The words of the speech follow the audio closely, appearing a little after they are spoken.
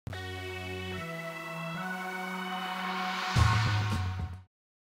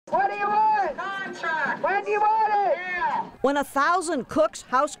When 1,000 cooks,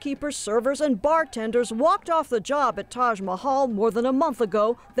 housekeepers, servers, and bartenders walked off the job at Taj Mahal more than a month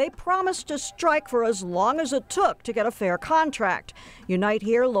ago, they promised to strike for as long as it took to get a fair contract. Unite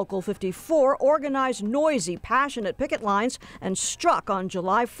Here Local 54 organized noisy, passionate picket lines and struck on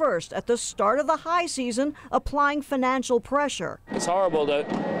July 1st at the start of the high season, applying financial pressure. It's horrible that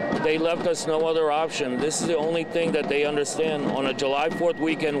they left us no other option. This is the only thing that they understand on a July 4th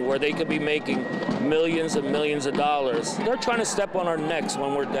weekend where they could be making millions and millions of dollars. They're trying to step on our necks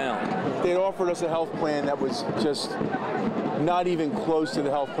when we're down. They offered us a health plan that was just not even close to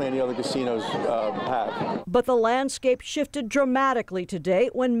the health plan the other casinos have. But the landscape shifted dramatically today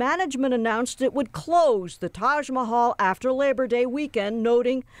when management announced it would close the Taj Mahal after Labor Day weekend,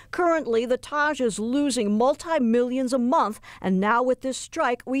 noting currently the Taj is losing multi-millions a month, and now with this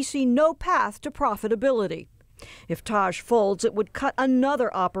strike we see no path to profitability. If Taj folds, it would cut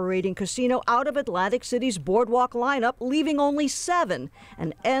another operating casino out of Atlantic City's boardwalk lineup, leaving only 7,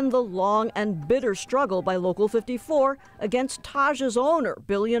 and end the long and bitter struggle by Local 54 against Taj's owner,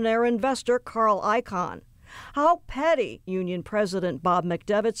 billionaire investor Carl Icahn. How petty, Union President Bob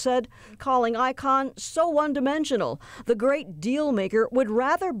McDevitt said, calling Icahn so one-dimensional. The great deal maker would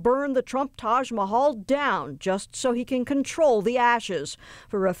rather burn the Trump Taj Mahal down just so he can control the ashes.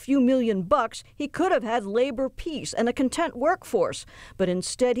 For a few $1 million, he could have had labor peace and a content workforce, but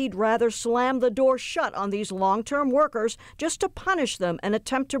instead he'd rather slam the door shut on these long-term workers just to punish them and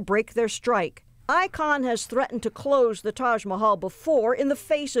attempt to break their strike. Icahn has threatened to close the Taj Mahal before in the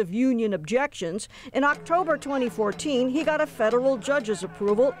face of union objections. In October 2014, he got a federal judge's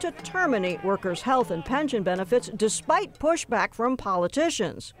approval to terminate workers' health and pension benefits despite pushback from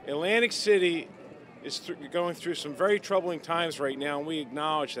politicians. Atlantic City is going through some very troubling times right now, and we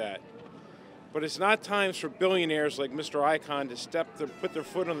acknowledge that. But it's not times for billionaires like Mr. Icahn to put their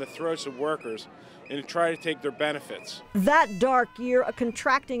foot on the throats of workers and to try to take their benefits. That dark year, a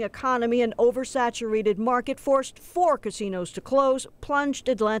contracting economy and oversaturated market forced 4 casinos to close, plunged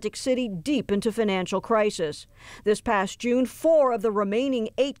Atlantic City deep into financial crisis. This past June, 4 of the remaining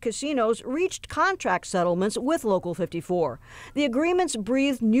 8 casinos reached contract settlements with Local 54. The agreements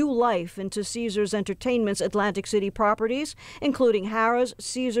breathed new life into Caesars Entertainment's Atlantic City properties, including Harrah's,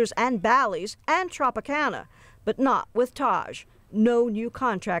 Caesars, and Bally's, and Tropicana, but not with Taj. No new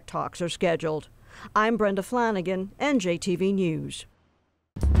contract talks are scheduled. I'm Brenda Flanagan, NJTV News.